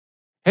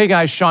Hey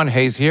guys, Sean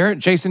Hayes here.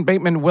 Jason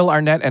Bateman, Will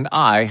Arnett, and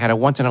I had a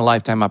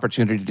once-in-a-lifetime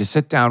opportunity to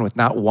sit down with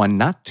not one,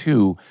 not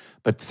two,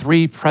 but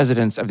three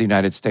presidents of the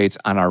United States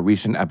on our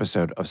recent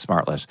episode of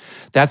Smartless.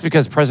 That's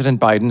because President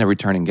Biden, a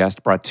returning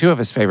guest, brought two of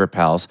his favorite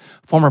pals,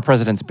 former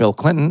Presidents Bill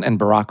Clinton and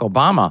Barack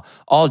Obama,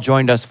 all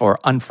joined us for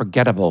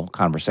unforgettable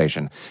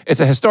conversation. It's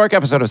a historic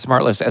episode of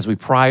Smartless as we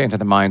pry into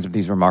the minds of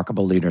these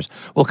remarkable leaders.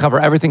 We'll cover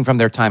everything from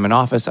their time in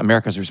office,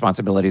 America's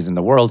responsibilities in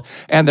the world,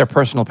 and their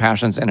personal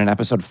passions in an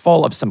episode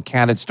full of some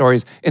candid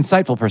stories,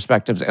 insightful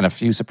perspectives, and a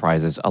few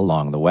surprises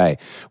along the way.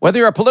 Whether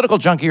you're a political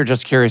junkie or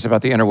just curious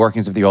about the inner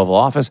workings of the Oval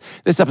Office,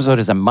 this episode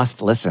is a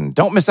must-listen.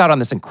 Don't miss out on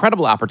this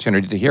incredible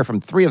opportunity to hear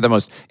from three of the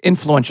most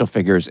influential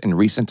figures in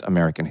recent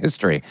American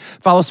history.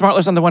 Follow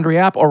Smartless on the Wondery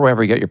app or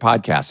wherever you get your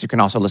podcasts. You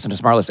can also listen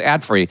to Smartless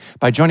ad-free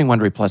by joining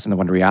Wondery Plus in the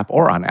Wondery app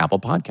or on Apple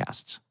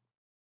Podcasts.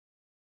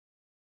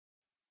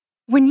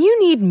 When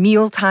you need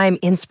mealtime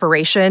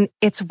inspiration,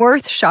 it's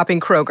worth shopping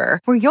Kroger,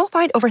 where you'll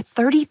find over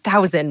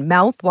 30,000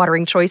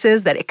 mouth-watering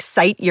choices that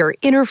excite your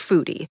inner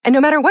foodie. And no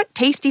matter what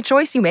tasty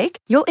choice you make,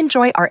 you'll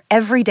enjoy our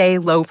everyday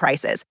low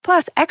prices,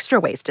 plus extra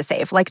ways to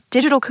save, like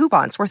digital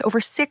coupons worth over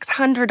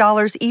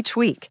 $600 each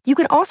week. You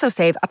can also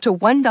save up to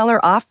 $1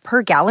 off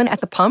per gallon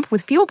at the pump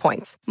with fuel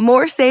points.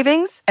 More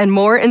savings and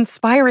more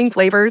inspiring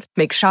flavors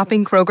make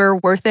shopping Kroger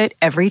worth it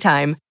every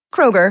time.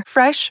 Kroger,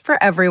 fresh for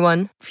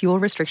everyone. Fuel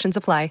restrictions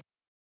apply.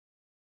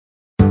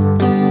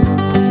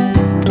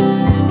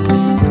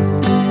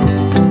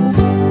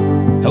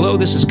 Hello,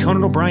 this is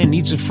Conan O'Brien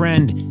Needs a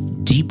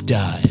Friend Deep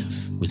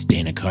Dive with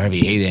Dana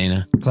Carvey. Hey,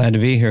 Dana. Glad to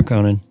be here,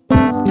 Conan.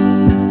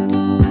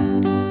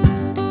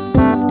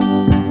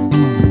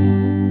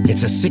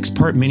 It's a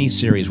 6-part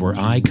miniseries where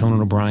I,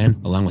 Conan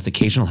O'Brien, along with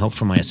occasional help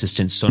from my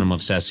assistant Sonam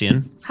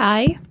Movsesian.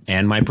 Hi.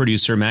 And my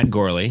producer Matt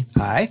Gorley.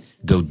 Hi.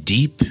 Go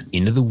deep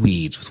into the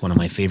weeds with one of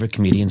my favorite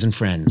comedians and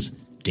friends,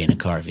 Dana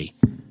Carvey.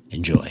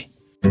 Enjoy.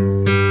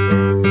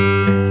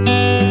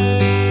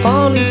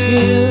 Fall is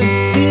here,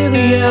 hear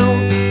the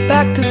yell.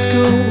 Back to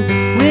school,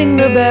 ring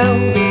the bell.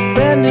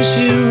 Brand new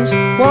shoes,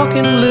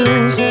 walking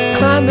blues.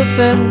 Climb the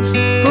fence,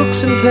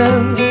 books and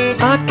pens.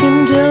 I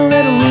can tell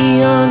that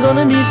we are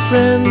gonna be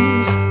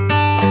friends.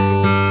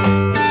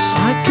 Yes,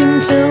 I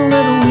can tell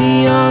that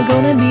we are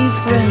gonna be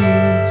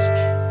friends.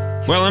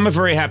 Well, I'm a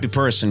very happy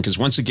person because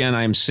once again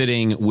I am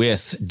sitting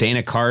with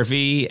Dana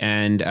Carvey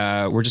and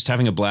we're just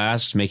having a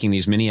blast making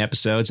these mini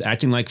episodes,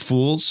 acting like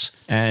fools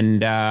and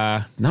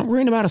not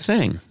worrying about a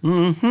thing.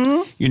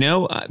 Mm-hmm. You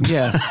know?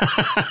 Yes.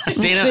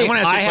 Dana, I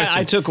want to ask you a question.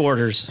 I took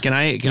orders. Can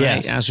I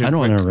ask you a I don't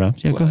want to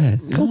interrupt. Yeah, go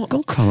ahead. Go,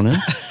 Conan.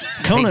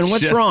 Conan,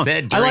 what's wrong?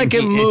 I like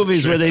in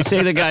movies where they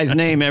say the guy's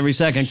name every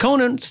second.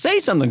 Conan, say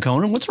something,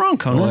 Conan. What's wrong,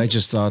 Conan? Well, I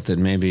just thought that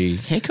maybe,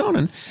 hey,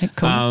 Conan. Hey,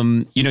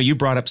 Conan. You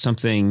brought up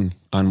something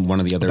on one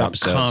of the other about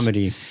episodes.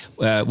 Comedy.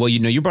 Well,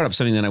 you brought up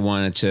something that I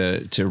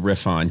wanted to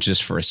riff on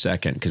just for a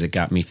second because it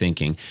got me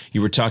thinking.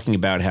 You were talking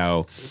about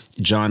how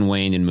John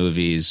Wayne in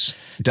movies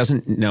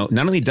not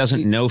only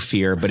doesn't know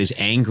fear, but is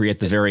angry at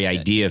the very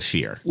idea of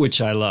fear.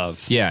 Which I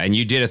love. Yeah, and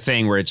you did a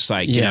thing where it's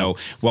like, you know,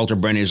 Walter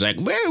Brenner's like,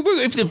 well,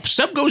 if the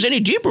sub goes any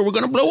deeper, we're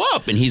going to blow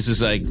up. And he's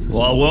just like,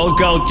 well, we'll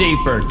go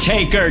deeper.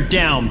 Take her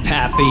down,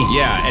 Pappy.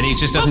 Yeah, and he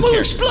just doesn't we'll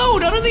care.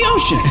 Explode under the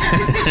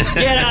ocean.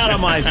 Get out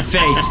of my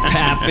face,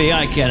 Pappy.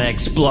 I can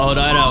explode.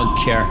 I don't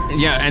care.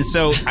 Yeah, and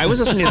so I was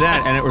listening to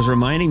that, and it was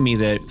reminding me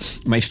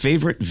that my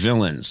favorite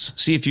villains,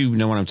 see if you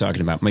know what I'm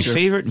talking about, my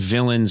favorite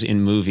villains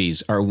in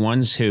movies are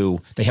ones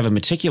who, they have a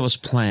meticulous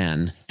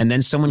plan, and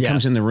then someone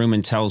comes in the room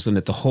and tells them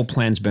that the whole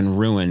plan's been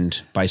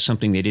ruined by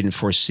something they didn't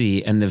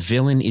foresee, and the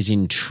villain is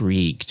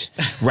intrigued.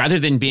 Rather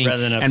than being...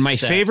 and my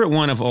favorite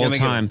one of all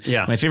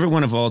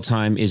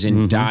time is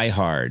in Die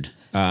Hard.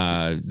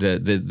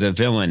 The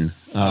villain...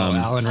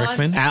 Alan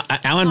Rickman?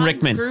 Alan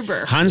Rickman.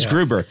 Gruber. Hans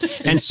Gruber.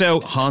 And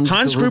so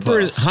Hans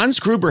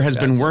Gruber has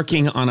been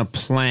working on a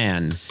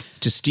plan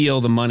to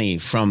steal the money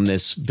from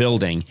this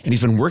building. And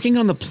he's been working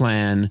on the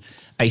plan,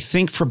 I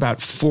think, for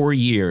about 4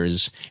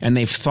 years. And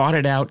they've thought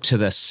it out to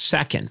the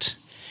second.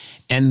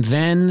 And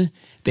then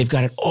they've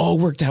got it all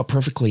worked out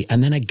perfectly.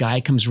 And then a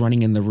guy comes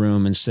running in the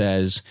room and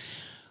says,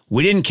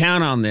 we didn't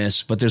count on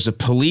this, but there's a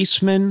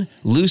policeman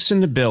loose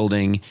in the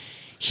building.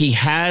 He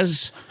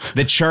has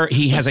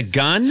he has a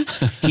gun.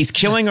 He's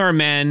killing our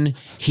men.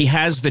 He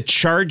has the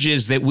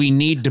charges that we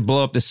need to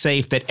blow up the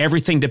safe that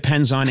everything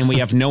depends on, and we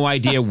have no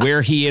idea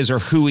where he is or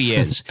who he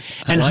is.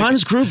 And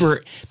Hans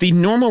Gruber, the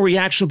normal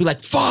reaction would be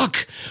like,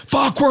 fuck,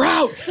 we're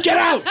out. Get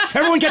out.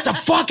 Everyone get the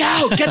fuck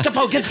out.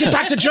 Let's get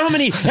back to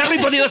Germany.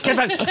 Everybody, let's get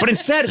back. But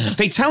instead,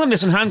 they tell him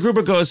this, and Hans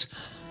Gruber goes,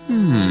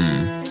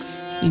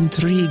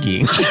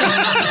 intriguing.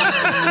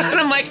 And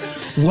I'm like,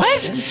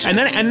 what? And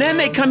then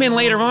they come in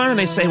later on and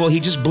they say, well, he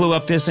just blew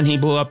up this and he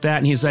blew up that.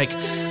 And he's like,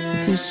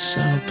 this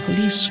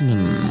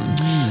policeman,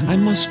 I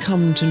must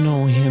come to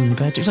know him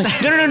better. It's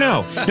like,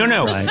 no.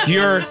 Right.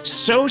 You're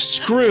so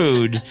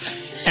screwed.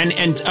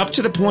 And up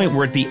to the point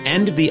where at the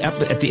end of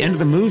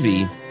the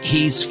movie,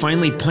 he's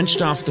finally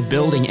punched off the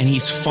building and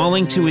he's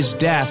falling to his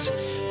death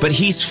but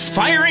he's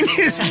firing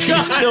his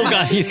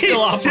gun. He's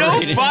still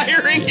operating.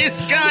 Firing his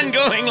gun,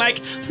 going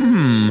like,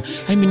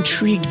 I'm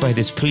intrigued by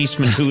this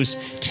policeman who's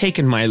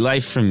taken my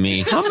life from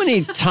me. How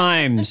many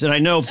times, and I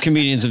know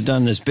comedians have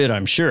done this bit,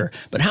 I'm sure,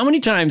 but how many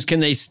times can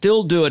they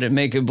still do it and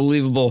make it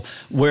believable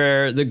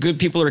where the good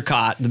people are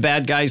caught, the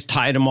bad guys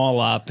tied them all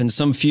up, and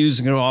some fuse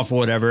is going off or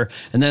whatever,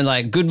 and then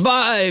like,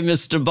 goodbye,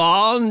 Mr.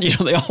 Bond. You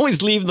know, they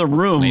always leave the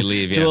room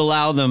to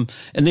allow them.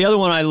 And the other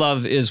one I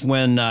love is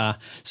when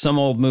some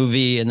old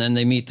movie, and then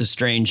they meet the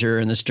stranger,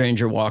 and the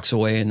stranger walks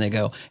away, and they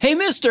go, hey,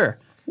 mister,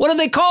 what do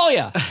they call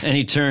you? And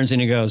he turns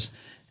and he goes,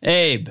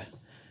 Abe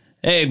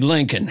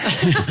Lincoln.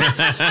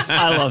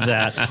 I love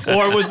that.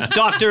 Or with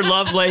Dr.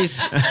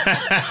 Lovelace.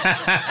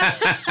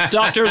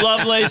 Dr.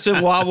 Lovelace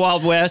in Wild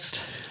Wild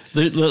West.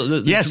 The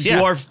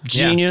dwarf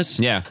genius.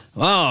 Yeah.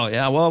 Oh,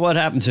 yeah. Well, what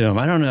happened to him?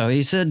 I don't know.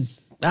 He said,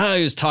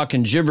 he was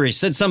talking gibberish. He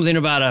said something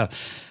about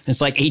it's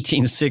like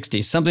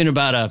 1860, something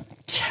about a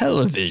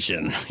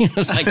television.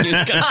 It's like he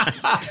was gonna,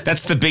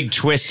 that's the big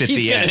twist at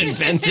the end. He's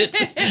going to invent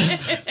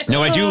it.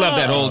 No, I do love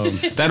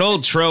that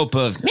old trope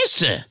of,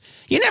 Mister,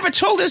 you never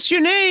told us your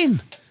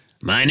name.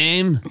 My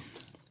name?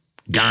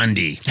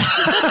 Gandhi.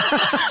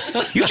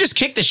 You just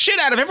kicked the shit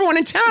out of everyone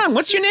in town.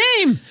 What's your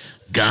name?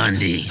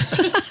 Gandhi.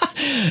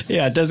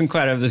 Yeah, it doesn't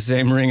quite have the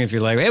same ring if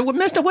you're like, hey,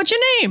 mister, what's your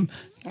name?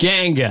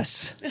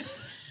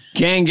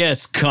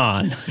 Genghis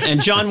Khan.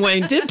 And John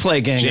Wayne did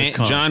play Genghis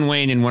Khan. John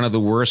Wayne, in one of the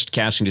worst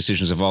casting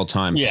decisions of all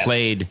time,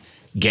 played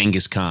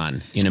Genghis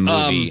Khan in a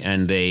movie,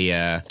 and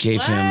they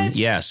gave him...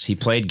 Yes, he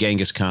played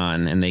Genghis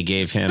Khan, and they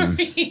gave him...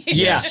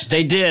 Yes,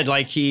 they did.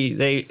 Like,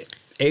 they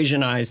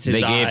Asianized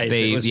his eyes.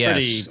 It was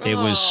pretty... It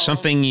was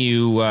something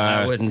you...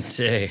 I wouldn't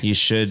say. You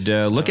should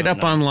look it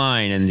up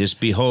online and just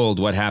behold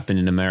what happened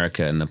in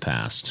America in the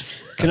past.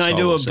 Can I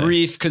do a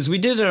brief? Because we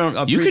did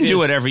a You can do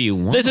whatever you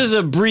want. This is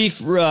a brief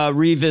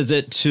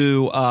revisit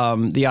to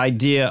the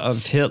idea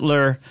of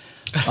Hitler,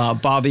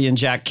 Bobby and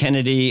Jack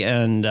Kennedy,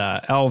 and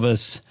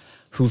Elvis,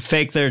 who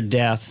fake their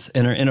death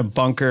and are in a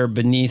bunker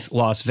beneath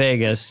Las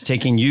Vegas,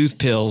 taking youth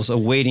pills,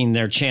 awaiting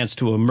their chance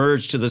to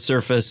emerge to the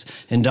surface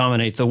and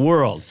dominate the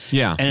world.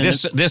 Yeah, and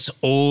this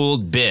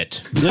old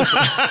bit.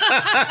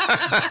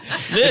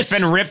 It's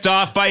been ripped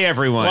off by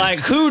everyone. Like,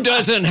 who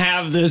doesn't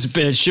have this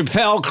bit?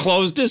 Chappelle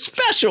closed his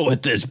special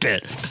with this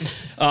bit.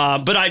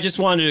 But I just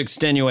wanted to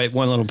extenuate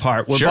one little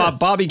part. Where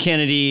Bobby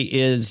Kennedy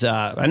is,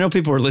 I know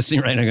people are listening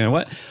right now going,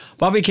 what?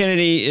 Bobby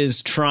Kennedy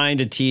is trying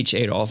to teach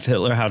Adolf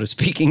Hitler how to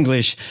speak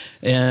English,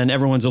 and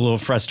everyone's a little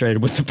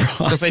frustrated with the process.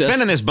 Because they've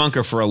been in this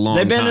bunker for a long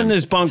time. They've been in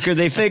this bunker.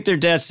 They faked their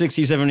death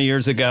 60, 70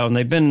 years ago, and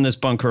they've been in this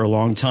bunker a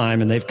long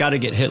time, and they've got to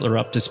get Hitler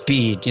up to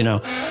speed, you know.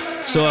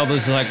 So Elvis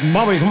is like,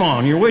 Bobby, come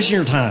on, you're wasting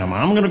your time.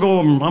 I'm going to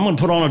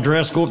put on a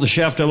dress, go up the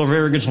shaft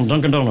elevator, get some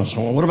Dunkin' Donuts.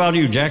 Well, what about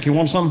you, Jack? You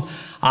want some?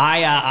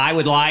 I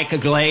would like a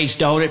glazed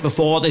donut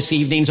before this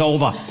evening's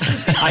over.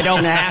 I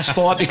don't ask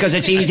for it because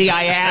it's easy.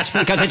 I ask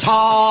because it's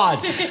hard.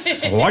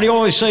 Why do you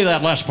always say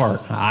that last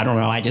part? I don't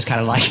know. I just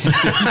kind of like it.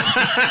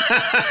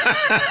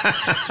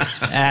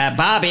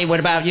 Bobby,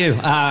 what about you?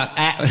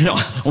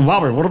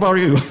 Bobby, what about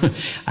you?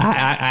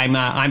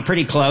 I'm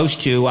pretty close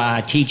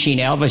to teaching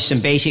Elvis some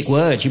basic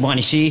words. You want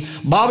to see?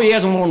 Bobby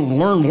hasn't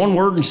learned one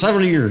word in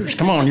 70 years.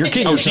 Come on, you're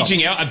kidding yourself.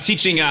 I'm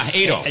teaching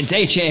Adolf.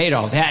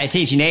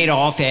 Teaching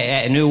Adolf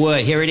a new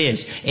word. Here it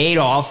is.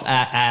 Adolf,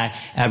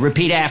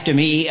 repeat after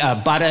me,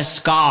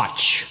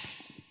 butterscotch.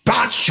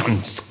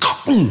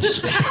 Butterscotch.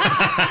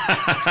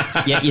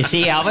 Yeah, you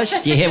see,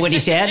 Elvis? Do you hear what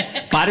he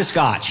said?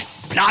 Butterscotch.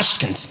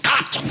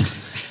 Butterscotch.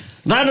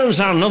 That doesn't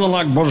sound nothing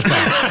like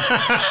butterscotch.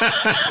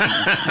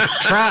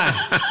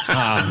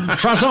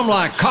 Try something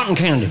like cotton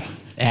candy.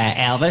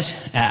 Elvis,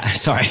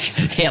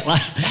 Hitler,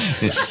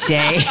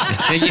 say...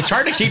 It's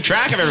hard to keep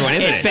track of everyone,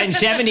 isn't it? It's been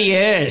 70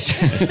 years.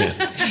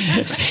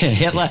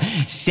 Hitler,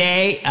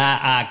 say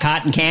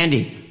cotton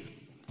candy.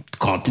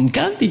 Cotton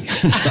candy.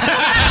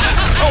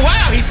 Oh,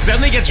 wow, he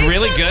suddenly gets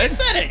really good? He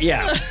said it,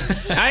 yeah.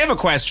 I have a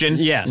question.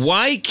 Yes.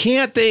 Why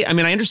can't they... I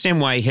mean, I understand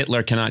why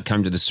Hitler cannot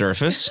come to the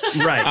surface.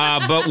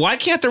 Right. But why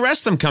can't the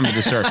rest of them come to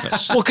the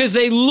surface? Well, because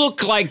they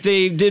look like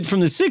they did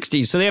from the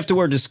 60s, so they have to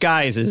wear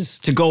disguises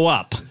to go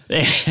up.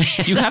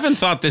 You haven't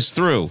thought this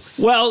through.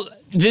 Well...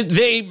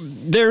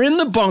 They're in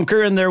the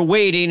bunker and they're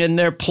waiting, and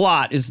their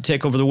plot is to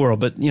take over the world.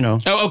 But you know.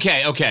 Oh,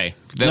 okay.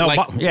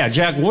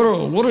 Jack.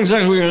 What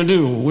exactly are we going to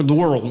do with the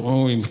world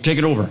when we take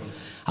it over?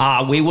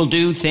 We will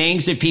do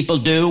things that people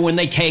do when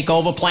they take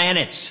over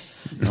planets.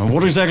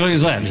 What exactly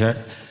is that, Jack?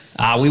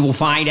 We will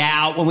find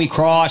out when we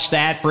cross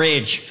that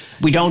bridge.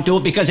 We don't do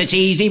it because it's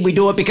easy. We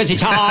do it because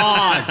it's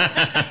hard.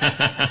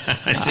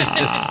 It's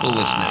just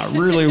foolishness. I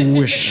really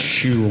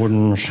wish you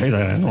wouldn't say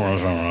that.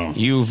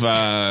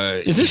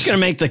 Is this going to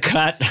make the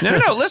cut?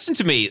 No. Listen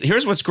to me.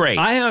 Here's what's great.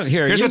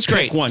 Here's what's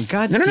great. One.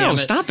 God no. damn it.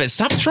 Stop it.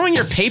 Stop throwing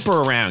your paper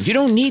around. You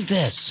don't need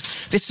this.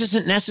 This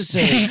isn't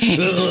necessary.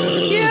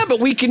 Yeah, but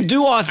we can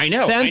do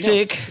authentic.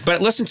 I know.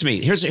 But listen to me.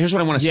 Here's what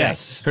I want to say.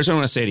 Yes. Here's what I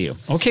want to say to you.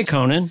 Okay,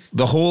 Conan.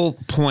 The whole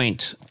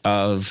point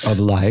of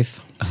life.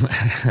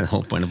 the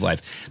whole point of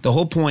life. The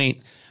whole point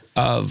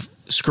of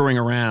screwing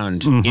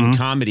around in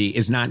comedy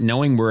is not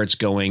knowing where it's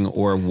going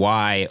or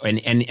why.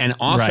 And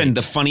often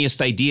the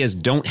funniest ideas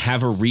don't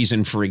have a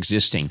reason for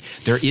existing.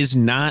 There is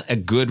not a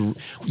good...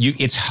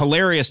 it's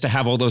hilarious to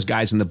have all those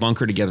guys in the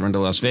bunker together into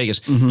Las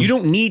Vegas. You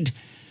don't need...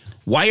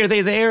 Why are they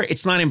there?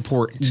 It's not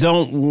important.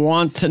 Don't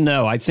want to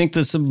know. I think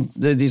the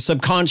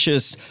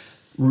subconscious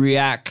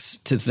reacts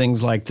to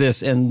things like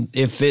this. And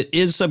if it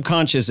is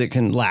subconscious, it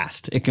can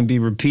last. It can be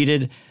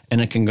repeated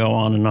and it can go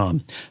on and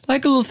on.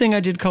 Like a little thing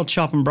I did called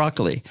Chopping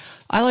Broccoli.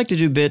 I like to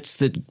do bits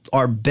that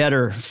are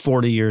better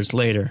 40 years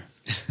later.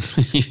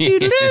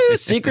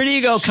 Secret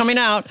ego coming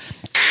out.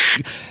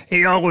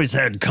 He always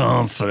had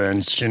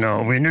confidence, you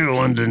know. We knew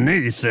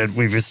underneath that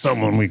we were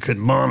someone we could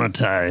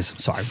monetize.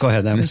 Sorry, go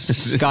ahead. That was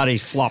Scotty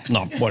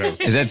Flopnop, whatever.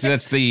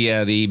 That's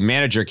the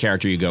manager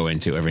character you go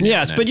into every now and then.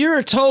 Yes, but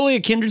you're totally a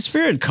kindred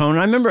spirit, Conan.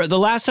 I remember the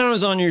last time I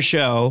was on your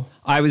show,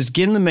 I was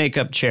in the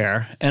makeup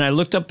chair, and I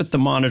looked up at the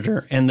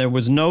monitor, and there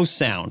was no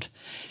sound.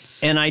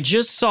 And I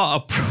just saw a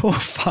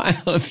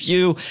profile of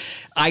you.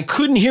 I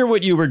couldn't hear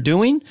what you were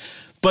doing,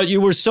 but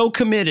you were so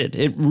committed.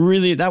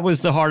 That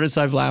was the hardest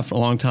I've laughed in a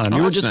long time.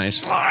 You were just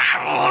nice.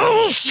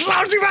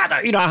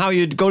 You know how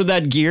you'd go to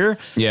that gear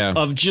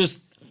of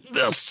just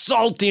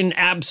assaulting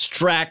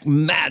abstract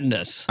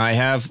madness. I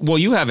have. Well,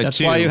 you have it That's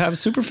too. why you have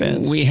super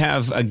fans. We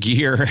have a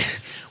gear.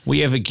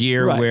 We have a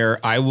gear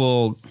where I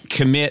will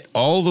commit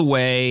all the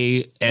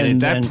way,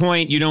 and at that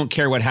point, you don't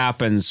care what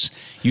happens.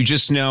 You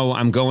just know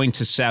I'm going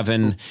to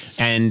 7,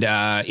 and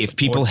if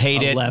people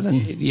hate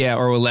 11.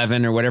 or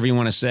 11, or whatever you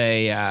want to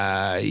say,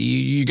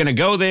 you're going to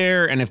go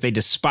there, and if they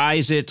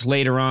despise it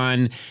later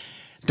on,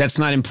 that's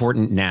not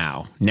important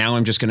now. Now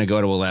I'm just going to go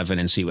to 11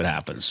 and see what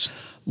happens.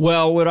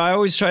 Well, what I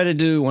always try to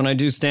do when I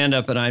do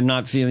stand-up and I'm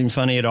not feeling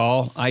funny at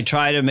all, I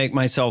try to make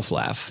myself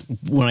laugh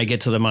when I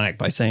get to the mic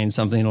by saying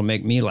something that'll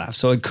make me laugh.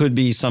 So it could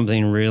be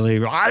something really,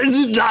 whatever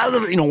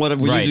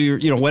you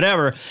do,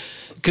 whatever.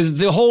 Because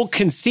the whole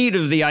conceit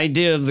of the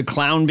idea of the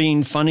clown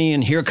being funny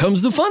and here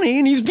comes the funny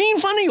and he's being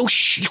funny. Oh,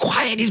 shh,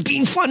 quiet, he's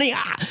being funny.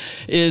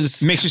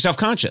 Makes you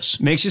self-conscious.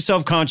 Makes you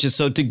self-conscious.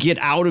 So to get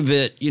out of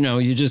it,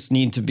 you just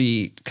need to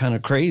be kind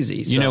of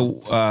crazy.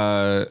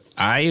 So.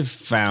 I've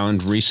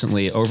found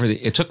recently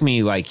it took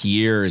me like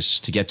years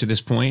to get to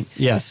this point.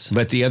 Yes.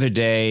 But the other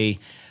day,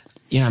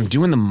 I'm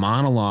doing the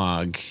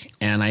monologue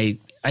and I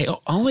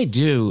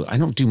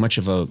don't do much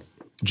of a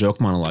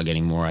joke monologue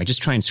anymore. I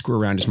just try and screw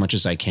around as much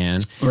as I can.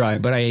 Right.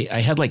 But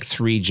I had like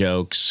 3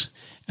 jokes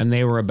and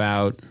they were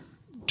about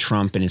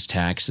Trump and his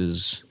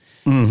taxes.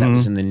 That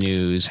was in the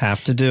news.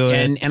 Have to do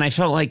it. And I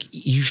felt like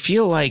you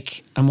feel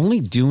like I'm only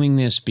doing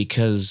this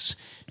because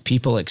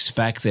people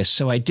expect this.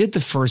 So I did the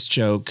first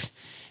joke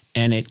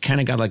and it kind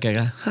of got like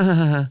a ha, ha,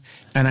 ha.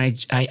 And I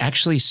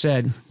actually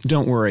said,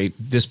 don't worry,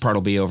 this part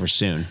will be over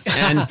soon.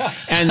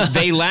 And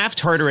they laughed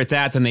harder at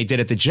that than they did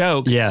at the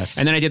joke. Yes.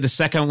 And then I did the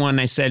second one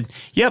and I said,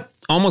 yep,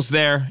 almost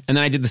there. And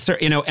then I did the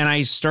third, and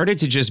I started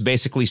to just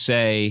basically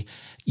say,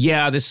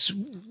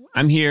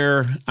 I'm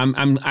here.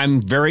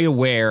 I'm very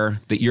aware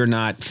that you're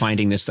not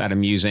finding this that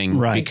amusing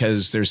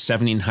because there's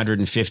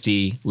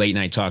 1,750 late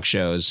night talk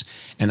shows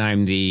and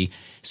I'm the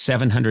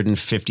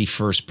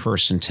 751st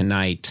person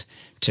tonight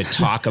to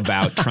talk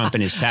about Trump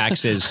and his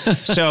taxes.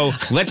 So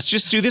let's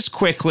just do this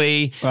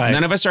quickly. Right.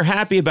 None of us are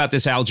happy about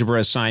this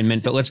algebra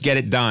assignment, but let's get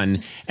it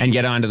done and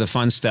get on to the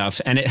fun stuff.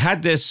 And it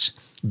had this,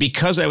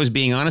 because I was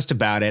being honest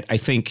about it, I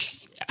think,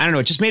 I don't know,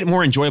 it just made it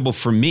more enjoyable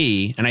for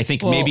me, and I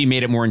think maybe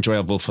made it more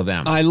enjoyable for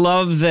them. I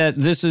love that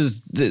this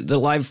is the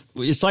life.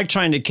 It's like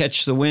trying to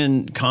catch the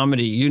wind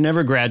comedy. You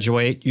never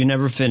graduate, you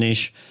never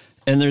finish,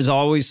 and there's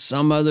always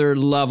some other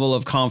level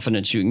of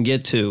confidence you can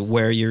get to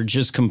where you're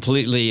just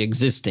completely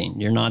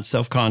existing. You're not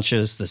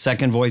self-conscious. The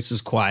second voice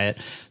is quiet.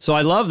 So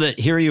I love that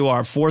here you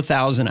are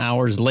 4,000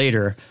 hours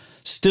later,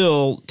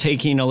 still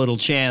taking a little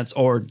chance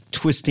or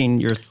twisting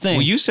your thing.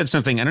 Well, you said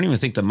something, I don't even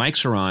think the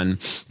mics are on,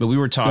 but we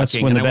were talking.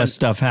 That's when the best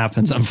stuff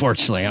happens,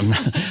 unfortunately.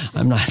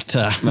 I'm not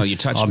no, you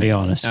touched I'll me. be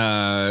honest.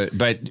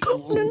 But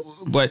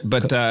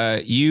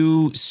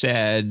you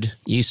said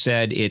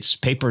it's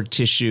paper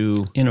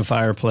tissue. In a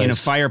fireplace. In a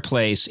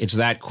fireplace, it's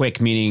that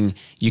quick, meaning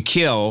you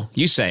kill,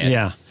 you say it.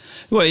 Yeah.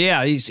 Well,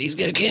 yeah, he's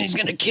gonna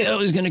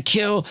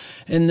kill.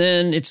 And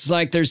then it's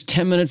like there's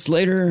 10 minutes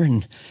later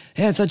and,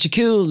 hey, I thought you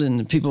killed.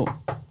 And people,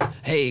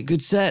 hey,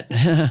 good set.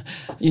 And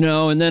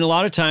then a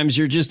lot of times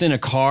you're just in a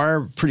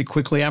car pretty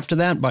quickly after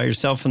that by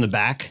yourself in the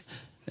back.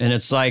 And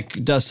it's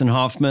like Dustin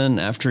Hoffman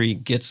after he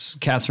gets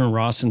Catherine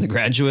Ross in The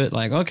Graduate,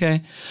 like,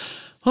 okay,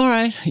 all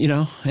right,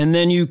 and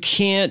then you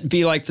can't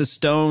be like the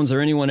Stones or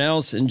anyone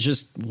else and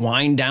just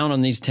wind down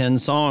on these 10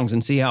 songs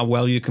and see how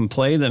well you can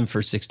play them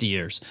for 60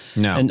 years.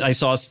 No. And I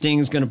saw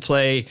Sting's going to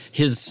play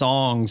his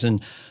songs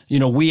and,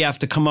 we have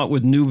to come up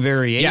with new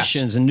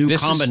variations and new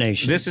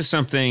combinations. This is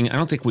something, I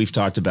don't think we've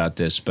talked about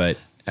this, but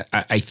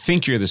I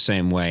think you're the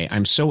same way.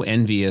 I'm so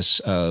envious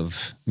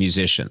of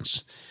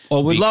musicians.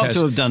 Well, we'd love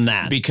to have done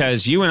that.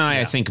 Because you and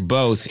I think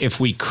both, if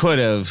we could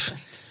have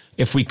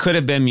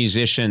been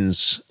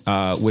musicians,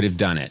 would have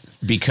done it.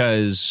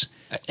 Because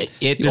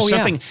there's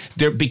something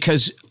there.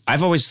 Because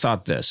I've always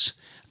thought this.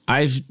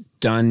 I've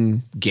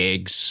done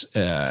gigs,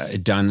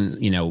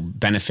 done,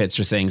 benefits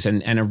or things,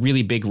 and a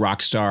really big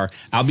rock star,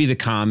 I'll be the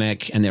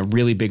comic and the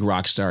really big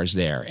rock star's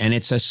there. And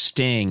it's a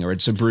Sting or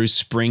it's a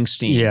Bruce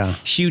Springsteen,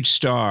 huge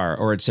star,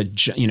 or it's a,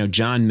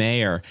 John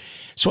Mayer.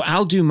 So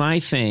I'll do my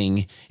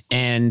thing,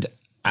 and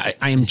I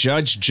am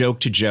judged joke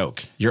to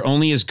joke. You're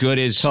only as good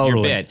as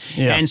your bit.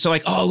 Yeah. And so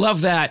like, oh,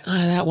 love that. Oh,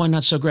 that one,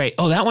 not so great.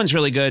 Oh, that one's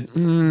really good.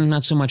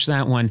 Not so much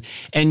that one.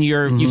 And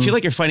you feel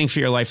like you're fighting for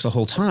your life the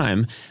whole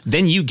time.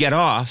 Then you get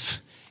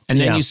off. And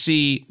then you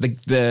see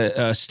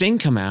the Sting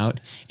come out,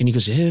 and he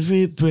goes,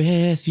 every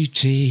breath you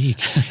take,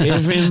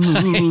 every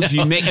move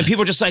you make. And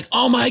people are just like,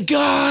 oh, my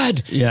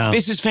God. Yeah.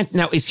 This is fantastic.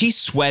 Now, is he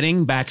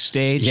sweating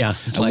backstage? Yeah.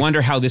 I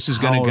wonder how this is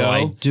going to go.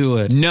 I do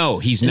it? No,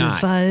 he's not.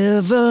 If I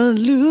ever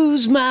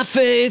lose my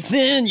faith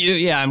in you.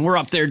 Yeah, and we're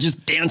up there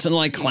just dancing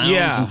like clowns.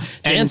 Yeah.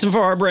 And dancing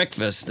for our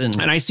breakfast.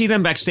 And I see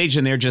them backstage,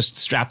 and they're just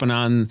strapping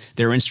on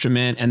their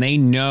instrument, and they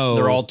know.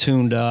 They're all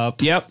tuned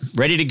up. Yep,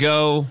 ready to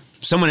go.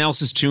 Someone else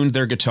has tuned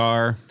their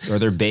guitar or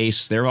their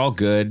bass. They're all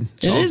good.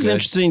 It is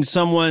interesting.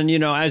 Someone,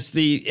 as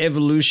the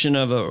evolution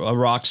of a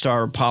rock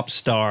star or pop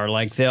star,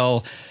 like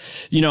they'll,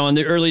 in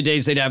the early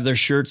days, they'd have their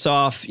shirts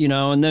off,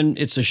 and then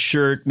it's a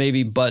shirt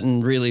maybe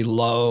buttoned really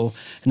low.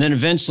 And then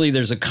eventually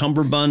there's a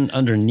cummerbund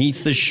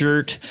underneath the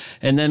shirt.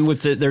 And then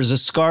there's a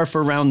scarf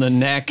around the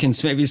neck and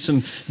maybe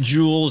some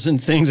jewels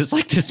and things. It's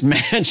like this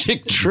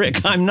magic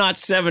trick. I'm not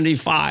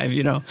 75,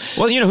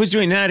 Well, who's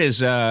doing that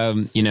is,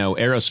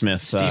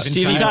 Aerosmith.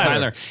 Steven Tyler.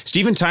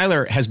 Steven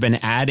Tyler has been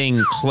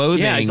adding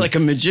clothing. Yeah, he's like a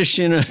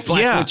magician of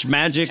Black Witch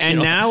magic. And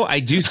now I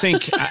do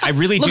think, I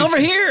really do. Look over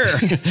here.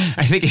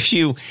 I think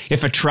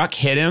if a truck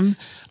hit him,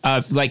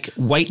 like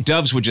white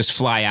doves would just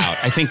fly out.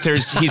 I think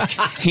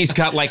he's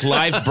got like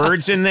live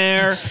birds in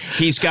there.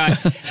 He's got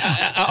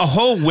a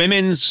whole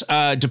women's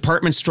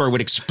department store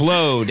would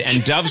explode,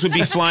 and doves would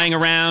be flying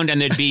around, and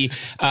there'd be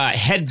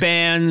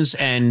headbands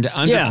and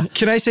Yeah.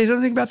 Can I say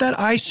something about that?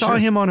 I saw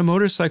him on a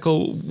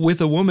motorcycle with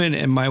a woman,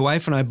 and my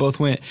wife and I both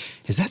went,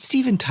 is that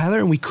Steven Tyler?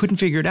 And we couldn't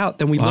figure it out.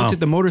 Then we looked at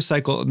the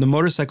motorcycle, and the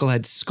motorcycle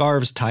had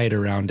scarves tied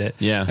around it.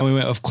 Yeah. And we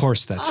went, of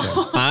course that's him.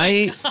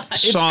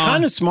 It's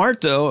kind of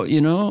smart, though,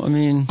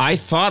 I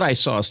thought I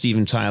saw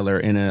Steven Tyler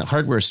in a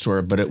hardware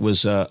store, but it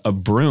was a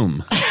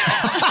broom.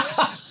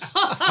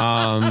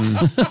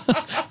 I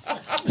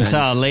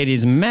saw a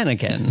lady's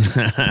mannequin.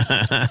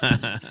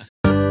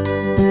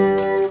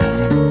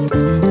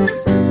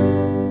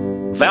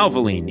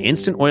 Valvoline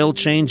Instant Oil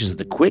Change is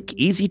the quick,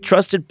 easy,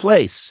 trusted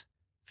place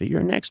for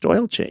your next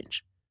oil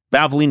change.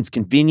 Valvoline's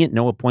convenient,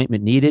 no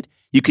appointment needed.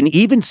 You can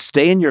even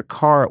stay in your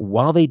car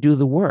while they do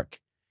the work.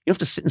 You don't have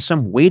to sit in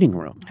some waiting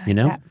room,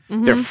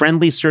 Mm-hmm. Their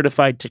friendly,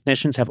 certified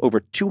technicians have over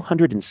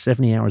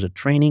 270 hours of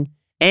training,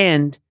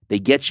 and they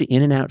get you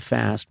in and out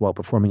fast while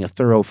performing a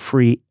thorough,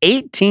 free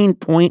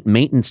 18-point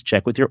maintenance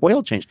check with your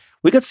oil change.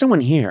 We got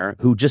someone here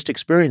who just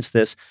experienced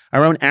this,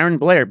 our own Aaron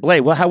Blair.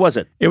 Blair, well, how was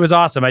it? It was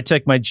awesome. I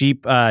took my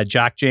Jeep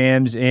Jock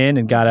Jams in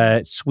and got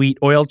a sweet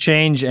oil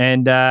change,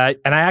 and I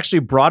actually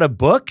brought a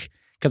book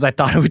because I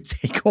thought it would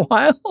take a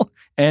while.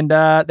 And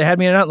they had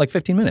me in and out in like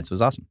 15 minutes. It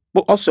was awesome.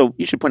 Well, also,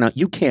 you should point out,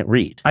 you can't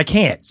read. I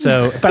can't.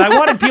 But I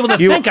wanted people to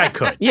think I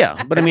could.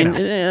 Yeah, but I mean,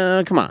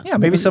 come on. Yeah,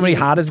 maybe somebody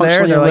hot is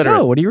there. And they're like,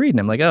 oh, what are you reading?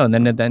 I'm like, oh, and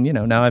then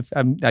now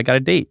I got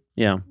a date.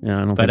 Yeah, I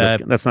don't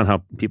think that's not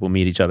how people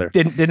meet each other.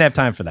 Didn't have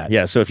time for that.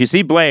 Yeah, so if you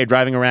see Blair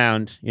driving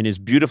around in his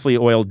beautifully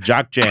oiled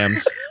Jock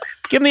Jams,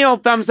 give him the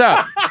old thumbs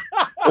up.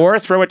 Or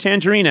throw a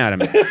tangerine at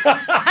him.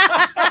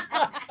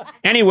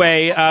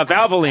 Anyway,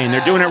 Valvoline,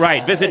 they're doing it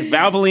right. Visit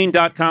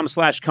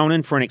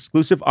valvoline.com/Conan for an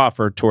exclusive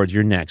offer towards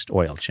your next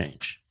oil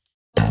change.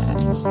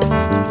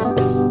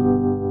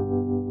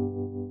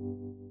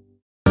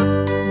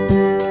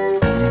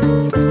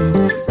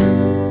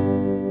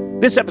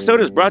 This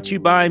episode is brought to you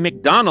by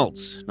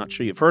McDonald's. Not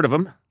sure you've heard of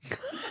them.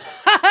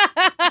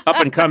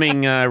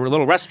 Up-and-coming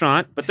little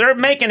restaurant, but they're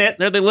making it.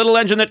 They're the little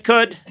engine that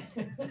could.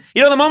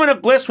 The moment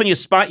of bliss when you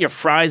spot your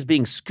fries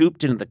being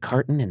scooped into the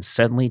carton and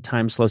suddenly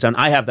time slows down.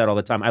 I have that all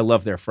the time. I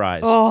love their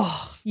fries.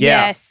 Oh,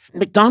 yeah. Yes.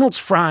 McDonald's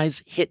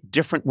fries hit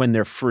different when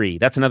they're free.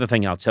 That's another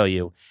thing I'll tell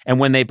you. And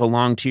when they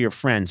belong to your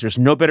friends. There's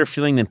no better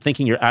feeling than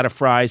thinking you're out of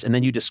fries and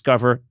then you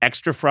discover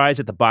extra fries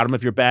at the bottom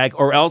of your bag.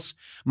 Or else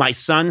my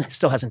son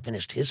still hasn't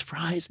finished his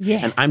fries. Yeah.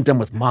 And I'm done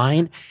with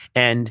mine.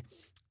 And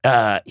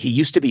he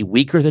used to be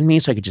weaker than me,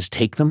 so I could just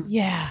take them.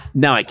 Yeah.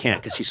 Now I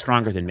can't because he's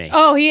stronger than me.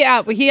 Oh,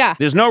 yeah.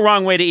 There's no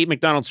wrong way to eat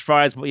McDonald's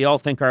fries, but we all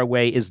think our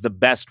way is the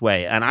best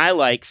way. And I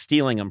like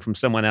stealing them from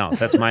someone else.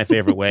 That's my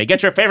favorite way.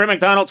 Get your favorite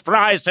McDonald's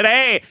fries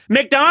today.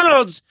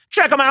 McDonald's!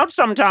 Check them out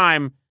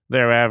sometime.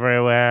 They're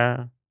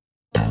everywhere.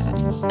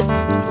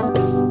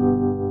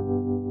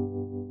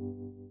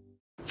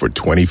 For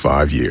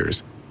 25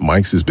 years,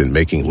 Mike's has been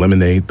making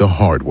lemonade the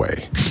hard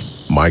way.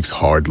 Mike's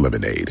Hard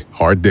Lemonade.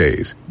 Hard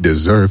days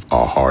deserve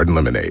a hard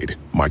lemonade.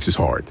 Mike's is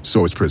hard,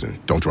 so is prison.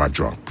 Don't drive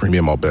drunk.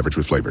 Premium malt beverage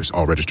with flavors.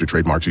 All registered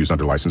trademarks used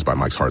under license by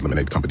Mike's Hard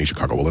Lemonade Company,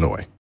 Chicago,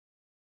 Illinois.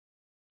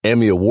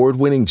 Emmy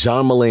award-winning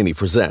John Mulaney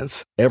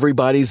presents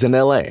Everybody's in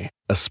L.A.,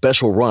 a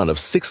special run of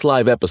 6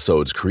 live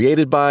episodes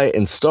created by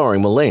and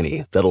starring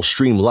Mulaney that'll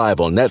stream live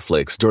on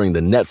Netflix during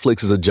the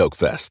Netflix is a Joke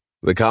Fest.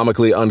 The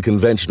comically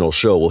unconventional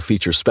show will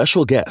feature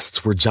special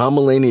guests where John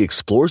Mulaney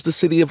explores the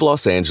city of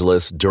Los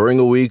Angeles during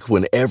a week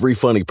when every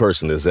funny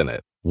person is in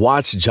it.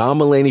 Watch John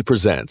Mulaney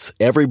Presents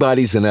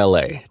Everybody's in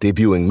L.A.,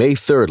 debuting May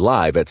 3rd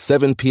live at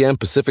 7 p.m.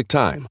 Pacific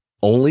Time,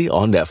 only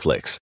on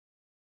Netflix.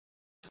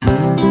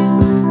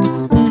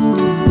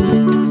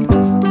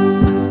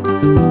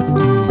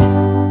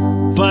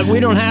 But we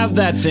don't have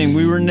that thing.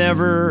 We were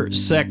never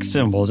sex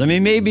symbols. I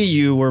mean, maybe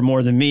you were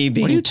more than me,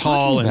 being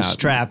tall and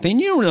strapping.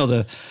 You don't know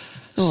the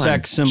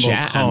sex symbol,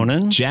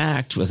 Conan. I'm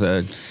jacked with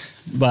a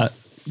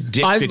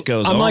dick that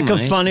goes I'm all like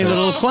night. A funny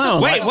little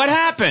clown. Wait, what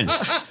happened?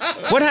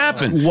 What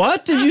happened?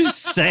 What did you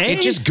say?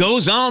 It just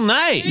goes all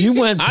night. You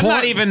went. I'm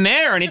not even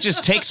there, and it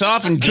just takes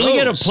off and goes. Can we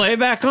get a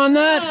playback on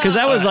that? Because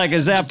that was like a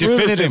Zapruder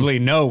Definitively,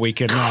 thing. no, we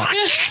could not.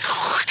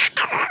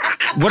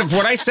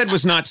 What I said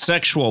was not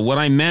sexual. What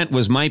I meant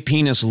was my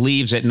penis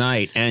leaves at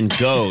night and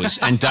goes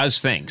and does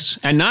things,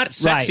 and not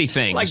sexy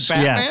things. Like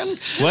Batman?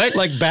 Yes. What?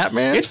 Like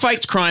Batman? It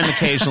fights crime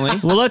occasionally.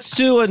 Well, let's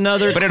do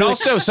another. But it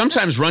also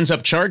sometimes runs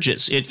up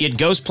charges. It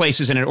goes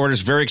places and it orders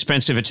very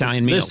expensive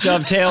Italian meals. This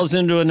dovetails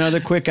into another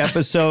quick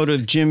episode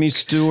of Jimmy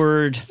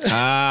Stewart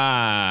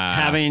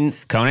having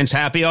Conan's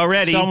happy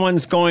already.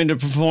 Someone's going to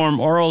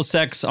perform oral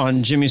sex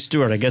on Jimmy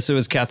Stewart. I guess it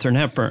was Katharine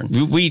Hepburn.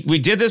 We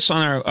did this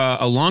on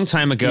a long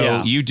time ago.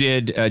 Yeah. You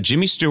did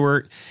Jimmy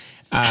Stewart,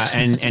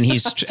 and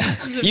he's.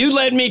 You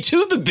led me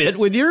to the bit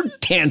with your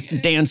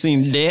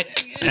dancing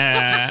dick.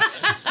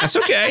 That's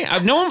okay.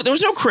 There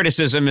was no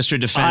criticism,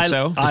 Mr.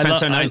 Defenso.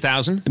 Defenso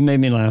 9000. It made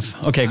me laugh.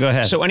 Okay, go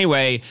ahead. So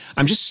anyway,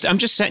 I'm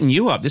just setting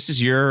you up. This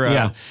is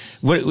your.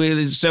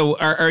 So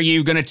are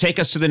you going to take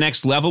us to the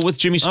next level with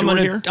Jimmy Stewart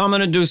here? I'm going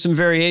to do some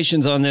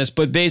variations on this,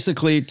 but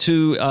basically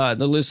to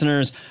the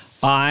listeners.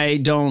 I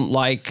don't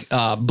like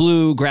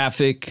blue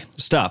graphic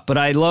stuff, but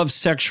I love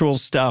sexual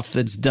stuff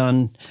that's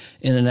done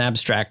in an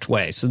abstract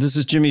way. So this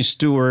is Jimmy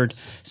Stewart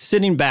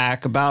sitting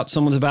back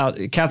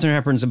Katharine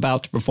Hepburn's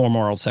about to perform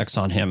oral sex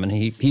on him, and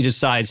he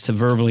decides to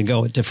verbally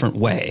go a different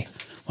way.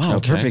 Wow,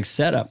 okay. Perfect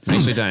setup.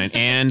 Nicely done.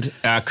 And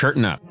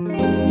curtain up.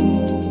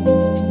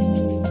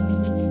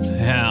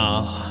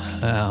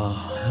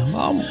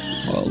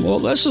 Well,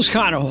 this is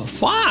kind of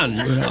fun,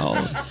 you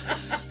know.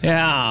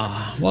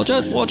 Yeah. Well,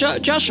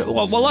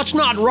 let's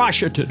not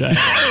rush it today.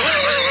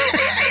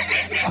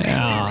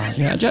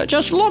 Yeah.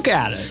 Just look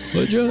at it,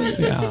 would you?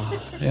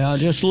 Yeah.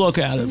 Just look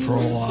at it for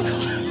a while.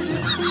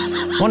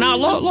 Well, now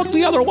look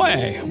the other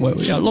way.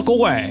 Look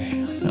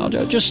away. Now,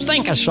 just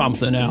think of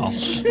something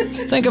else.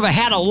 Think of a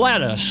head of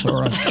lettuce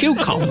or a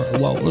cucumber.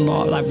 Well,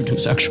 no, that would be too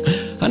sexual.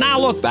 And now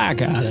look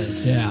back at it.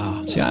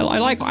 Yeah. See, I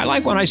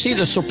like when I see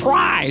the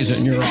surprise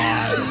in your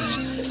eyes.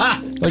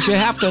 But you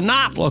have to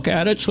not look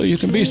at it so you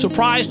can be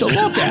surprised to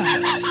look at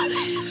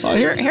it. Well,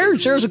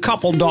 here's a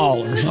couple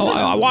dollars.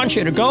 I want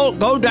you to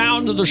go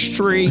down to the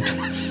street,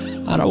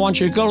 and I want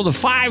you to go to the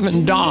 5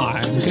 and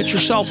Dime, get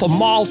yourself a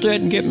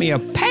malted, and get me a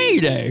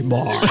payday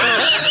bar.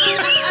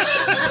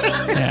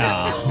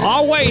 Yeah,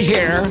 I'll wait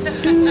here.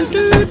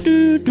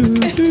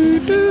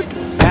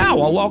 Yeah,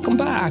 well, welcome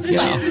back.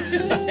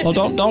 Yeah. Well,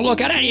 don't look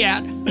at it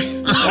yet.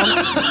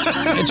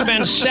 It's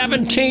been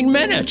 17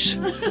 minutes.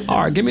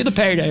 All right, give me the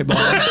payday bar.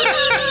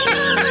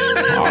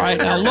 All right,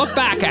 now look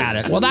back at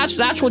it. Well,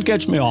 that's what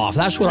gets me off.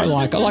 That's what I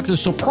like. I like the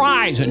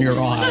surprise in your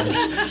eyes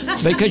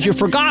because you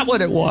forgot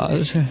what it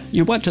was.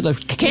 You went to the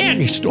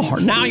candy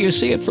store. Now you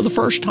see it for the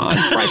first time.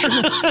 Fresh.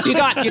 You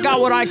got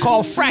what I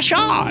call fresh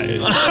eyes.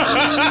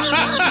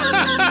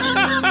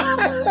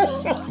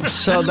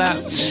 So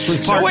that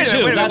was part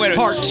two. That's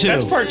part two.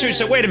 That's part two.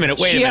 So wait a minute.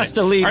 She has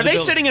to leave. Are they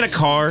sitting in a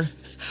car?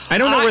 I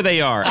don't know where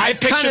they are. I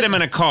picture them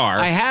in a car.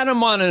 I had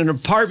them on an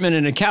apartment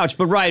in a couch,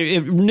 but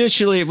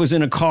initially it was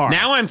in a car.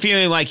 Now I'm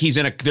feeling like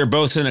they're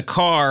both in a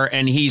car,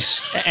 and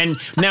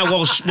now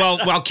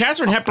while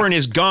Katharine Hepburn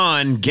is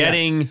gone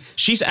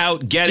she's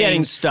out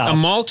getting stuff, a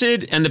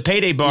malted and the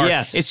payday bar.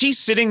 Yes. Is he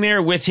sitting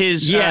there with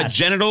his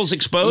genitals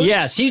exposed?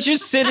 Yes, he's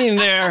just sitting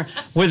there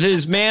with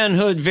his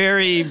manhood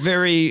very,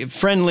 very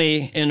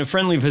friendly, in a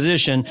friendly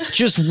position,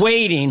 just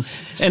waiting.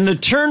 And the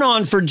turn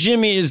on for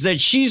Jimmy is that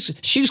she's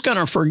going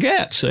to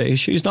forget. See,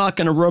 she's not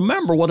going to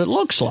remember what it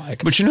looks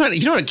like. But you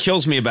know what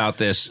kills me about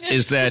this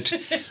is that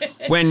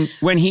when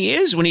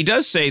he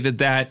does say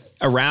that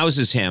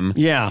arouses him.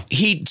 Yeah.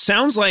 He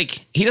sounds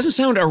like he doesn't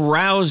sound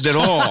aroused at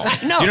all. No.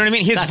 Do you know what I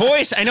mean? His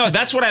voice, I know,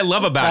 that's what I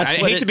love about it.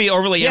 I hate to be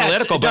overly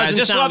analytical, but I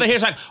just love that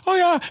he's like, oh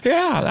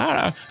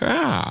yeah.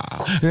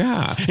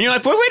 And you're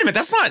like, wait a minute,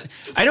 that's not,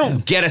 I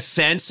don't get a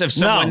sense of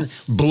someone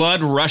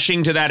blood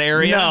rushing to that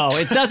area. No,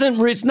 it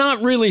doesn't, it's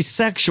not really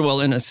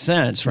sexual in a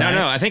sense, right?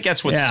 No, I think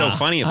that's what's so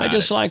funny about it. I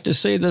just like to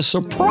see the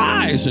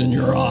surprise in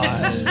your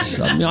eyes.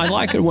 I mean, I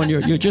like it when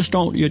you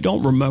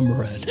don't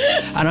remember it.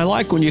 And I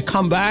like when you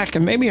come back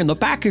and maybe in the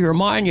back of your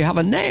mind you have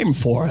a name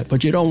for it,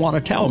 but you don't want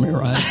to tell me,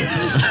 right?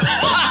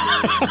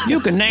 You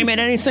can name it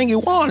anything you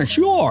want. It's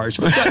yours.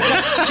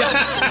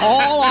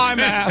 All I'm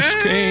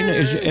asking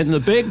is, in the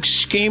big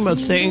scheme of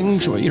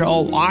things,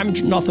 I'm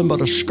nothing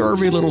but a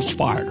scurvy little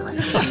spider.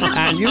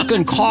 And you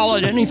can call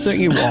it anything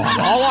you want.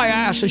 All I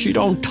ask is you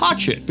don't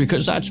touch it,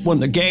 because that's when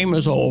the game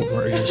is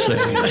over, you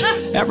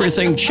see.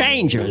 Everything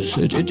changes.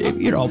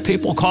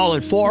 People call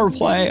it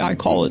foreplay. I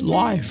call it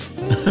life.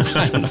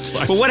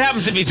 But what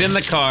happens if he's in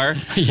the car?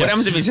 Yes. What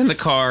happens if he's in the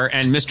car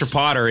and Mr.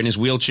 Potter in his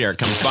wheelchair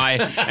comes by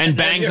and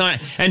bangs on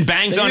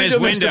his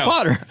window? Mr.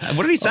 Potter.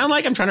 What did he sound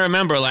like? I'm trying to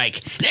remember.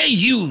 Like, hey,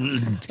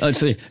 you. Let's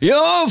see.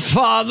 Your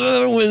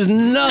father was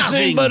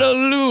nothing but a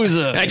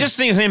loser. I just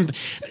think him.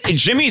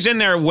 Jimmy's in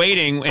there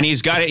waiting, and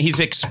he's got it. He's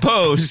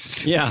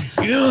exposed. Yeah.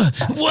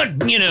 What?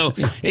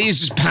 He's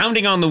just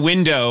pounding on the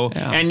window,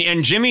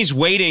 and Jimmy's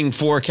waiting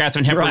for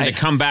Katharine Hepburn to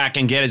come back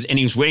and get his. And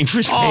he's waiting for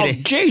his payday.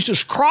 Oh,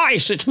 Jesus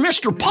Christ! It's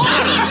Mr. Potter.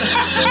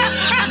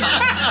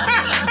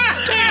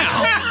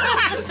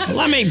 Damn.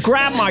 Let me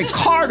grab my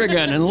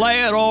cardigan and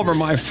lay it over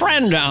my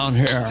friend down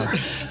here.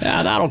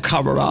 Yeah, that'll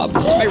cover it up.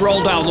 Let me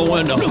roll down the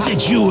window. Look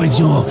at you with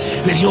your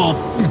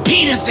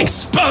penis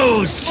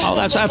exposed. Oh,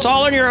 that's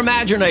all in your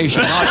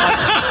imagination.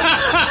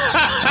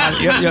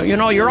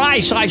 Your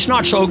eyesight's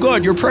not so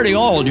good. You're pretty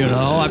old,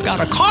 I've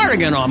got a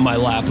cardigan on my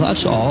lap,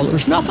 that's all.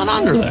 There's nothing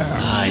under there.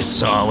 I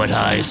saw what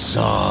I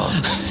saw.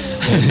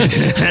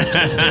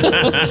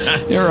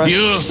 You're a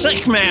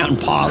sick man,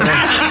 Potter.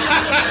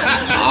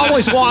 I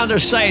always wanted to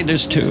say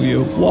this to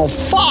you. Well,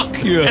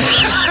 fuck you.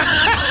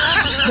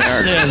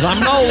 There it is. I'm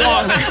no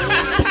longer...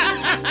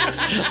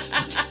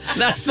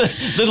 That's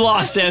the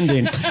lost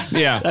ending.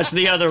 Yeah. That's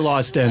the other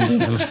lost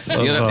ending.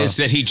 Is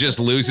that he just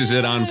loses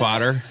it on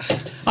Potter?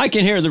 I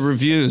can hear the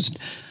reviews.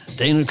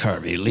 Dana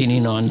Carvey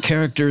leaning on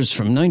characters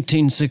from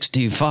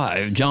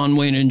 1965, John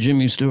Wayne and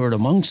Jimmy Stewart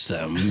amongst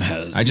them.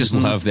 I just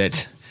love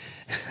that...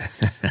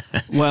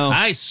 Well,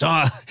 I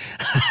saw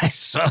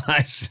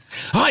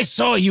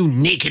you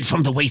naked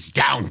from the waist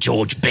down,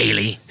 George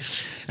Bailey.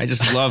 I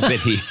just love that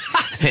he...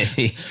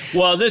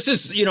 Well, this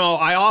is,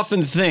 I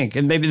often think,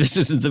 and maybe this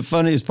isn't the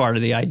funniest part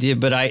of the idea,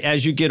 but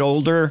as you get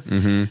older,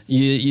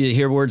 you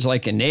hear words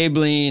like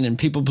enabling and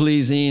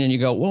people-pleasing, and you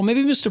go, well,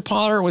 maybe Mr.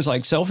 Potter was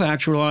like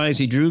self-actualized.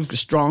 He drew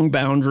strong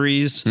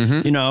boundaries.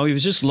 He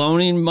was just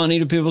loaning money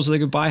to people so they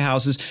could buy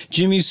houses.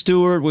 Jimmy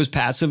Stewart was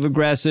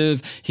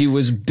passive-aggressive. He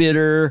was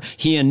bitter.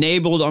 He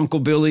enabled Uncle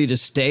Billy to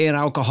stay an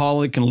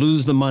alcoholic and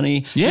lose the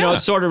money. Yeah.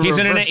 It's sort of he's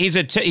a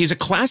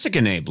classic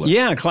enabler.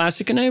 Yeah,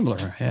 classic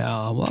enabler.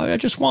 Yeah, well, I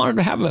just wanted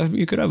to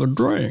you could have a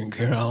drink,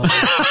 What am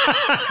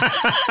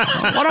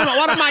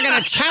I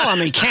going to tell him?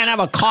 He can't have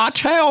a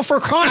cocktail, for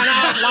crying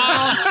out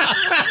loud?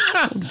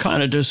 What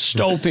kind of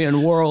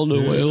dystopian world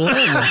do we live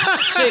in?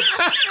 See,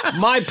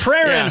 my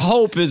prayer and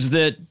hope is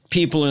that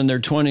people in their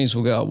 20s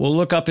will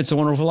look up It's a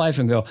Wonderful Life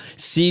and go,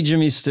 see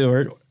Jimmy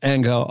Stewart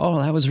and go,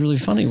 oh, that was really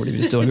funny what he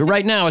was doing. But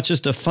right now, it's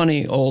just a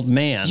funny old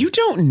man. You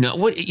don't know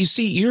what you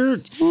see.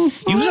 You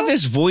have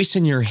this voice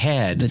in your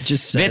head that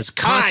just says, that's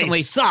constantly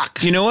I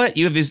suck. You know what?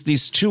 You have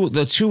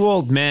the two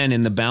old men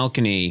in the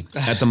balcony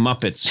at the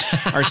Muppets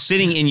are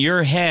sitting in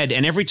your head,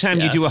 and every time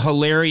you do a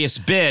hilarious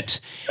bit,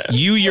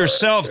 you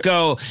yourself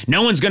go,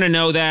 no one's going to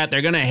know that.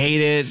 They're going to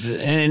hate it,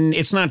 and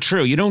it's not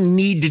true. You don't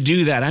need to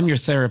do that. I'm your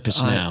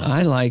therapist now.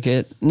 I like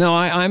it. No,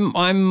 I'm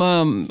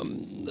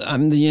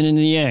the yin and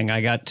the yang.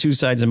 I got two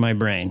sides of my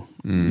brain.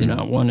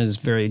 One is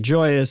very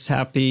joyous,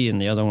 happy, and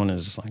the other one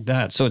is like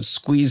that. So it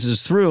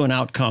squeezes through, and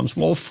out comes,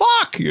 well,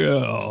 fuck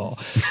you.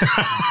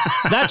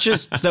 That's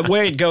just the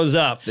way it goes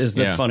up is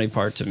the funny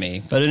part to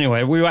me. But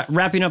anyway, we're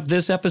wrapping up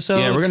this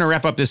episode. Yeah, we're going to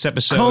wrap up this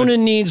episode.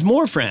 Conan needs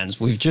more friends.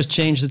 We've just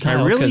changed the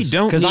title. I really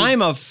don't. Because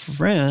I'm a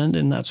friend,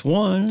 and that's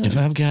one. If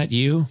I've got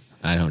you,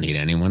 I don't need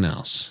anyone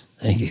else.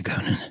 Thank you,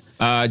 Conan.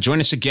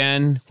 Join us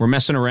again. We're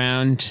messing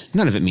around.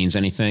 None of it means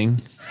anything.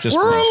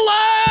 We're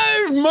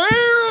alive,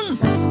 man!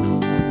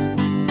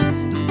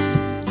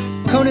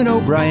 Conan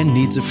O'Brien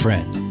Needs a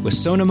Friend, with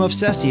Sonam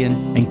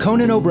Movsesian and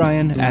Conan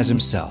O'Brien as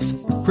himself.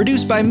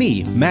 Produced by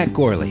me, Matt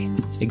Gorley.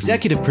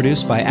 Executive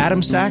produced by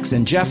Adam Sachs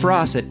and Jeff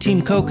Ross at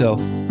Team Coco,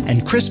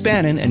 and Chris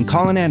Bannon and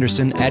Colin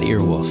Anderson at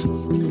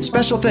Earwolf.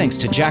 Special thanks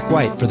to Jack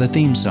White for the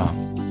theme song.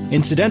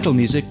 Incidental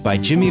music by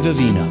Jimmy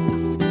Vivino.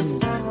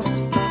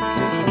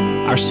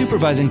 Our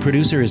supervising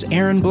producer is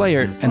Aaron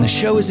Blayert, and the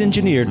show is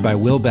engineered by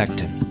Will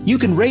Beckton. You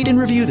can rate and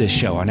review this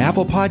show on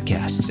Apple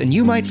Podcasts, and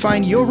you might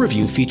find your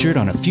review featured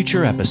on a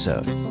future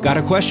episode. Got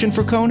a question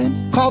for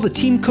Conan? Call the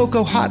Team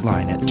Coco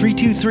hotline at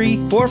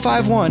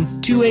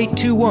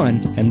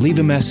 323-451-2821 and leave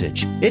a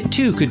message. It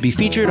too could be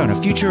featured on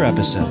a future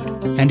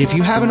episode. And if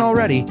you haven't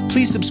already,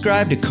 please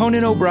subscribe to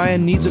Conan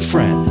O'Brien Needs a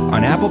Friend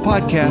on Apple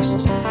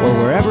Podcasts or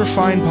wherever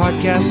fine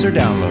podcasts are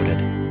downloaded.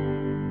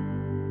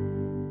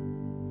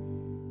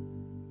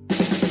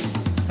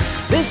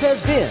 This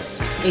has been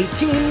a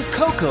Team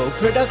Coco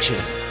production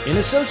in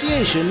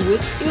association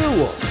with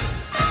Earwolf.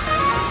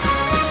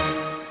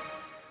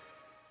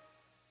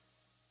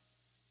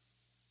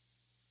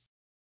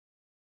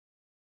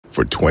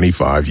 For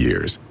 25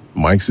 years,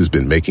 Mike's has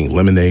been making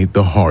lemonade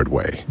the hard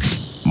way.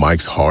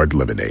 Mike's Hard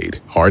Lemonade.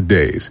 Hard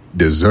days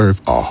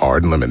deserve a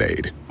hard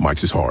lemonade.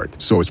 Mike's is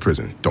hard, so is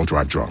prison. Don't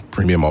drive drunk.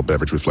 Premium all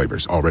beverage with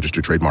flavors. All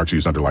registered trademarks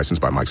used under license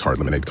by Mike's Hard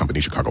Lemonade Company,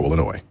 Chicago,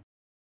 Illinois.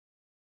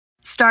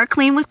 Start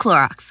clean with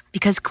Clorox,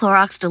 because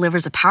Clorox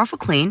delivers a powerful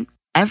clean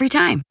every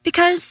time.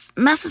 Because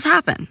messes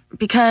happen.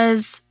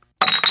 Because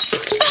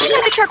I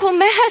got the charcoal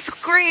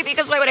mask. Great,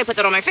 because why would I put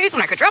that on my face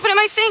when I could drop it in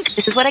my sink?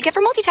 This is what I get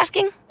for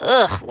multitasking.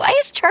 Ugh, why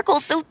is charcoal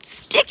so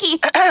sticky?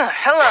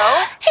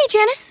 Hello? Hey,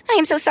 Janice. I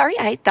am so sorry.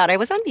 I thought I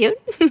was on mute.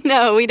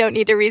 No, we don't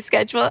need to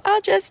reschedule.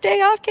 I'll just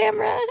stay off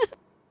camera.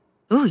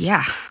 Ooh,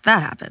 yeah,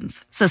 that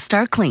happens. So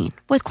start clean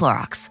with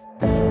Clorox.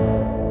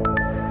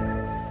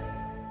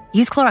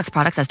 Use Clorox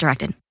products as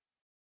directed.